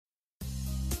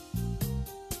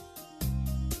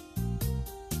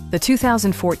the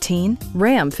 2014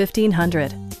 Ram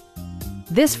 1500.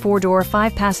 This four-door,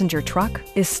 five-passenger truck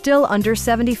is still under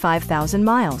 75,000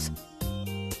 miles.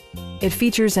 It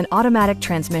features an automatic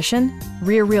transmission,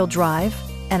 rear-wheel drive,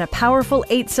 and a powerful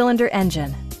 8-cylinder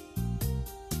engine.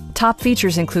 Top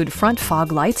features include front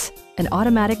fog lights, an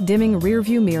automatic dimming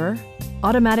rear-view mirror,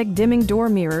 automatic dimming door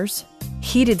mirrors,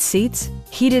 heated seats,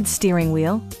 heated steering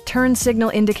wheel, turn signal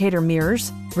indicator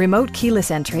mirrors, remote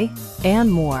keyless entry, and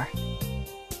more.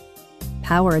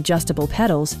 Power adjustable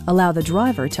pedals allow the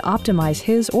driver to optimize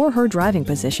his or her driving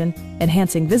position,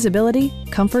 enhancing visibility,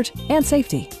 comfort, and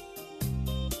safety.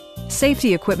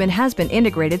 Safety equipment has been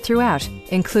integrated throughout,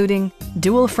 including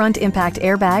dual front impact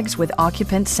airbags with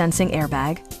occupant sensing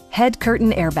airbag, head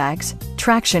curtain airbags,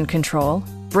 traction control,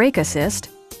 brake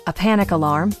assist, a panic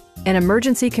alarm, an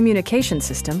emergency communication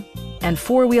system, and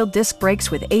four-wheel disc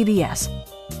brakes with ABS.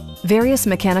 Various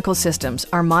mechanical systems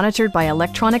are monitored by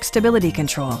electronic stability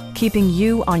control, keeping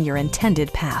you on your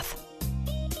intended path.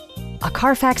 A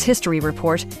Carfax history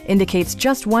report indicates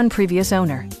just one previous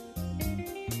owner.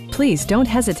 Please don't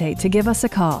hesitate to give us a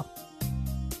call.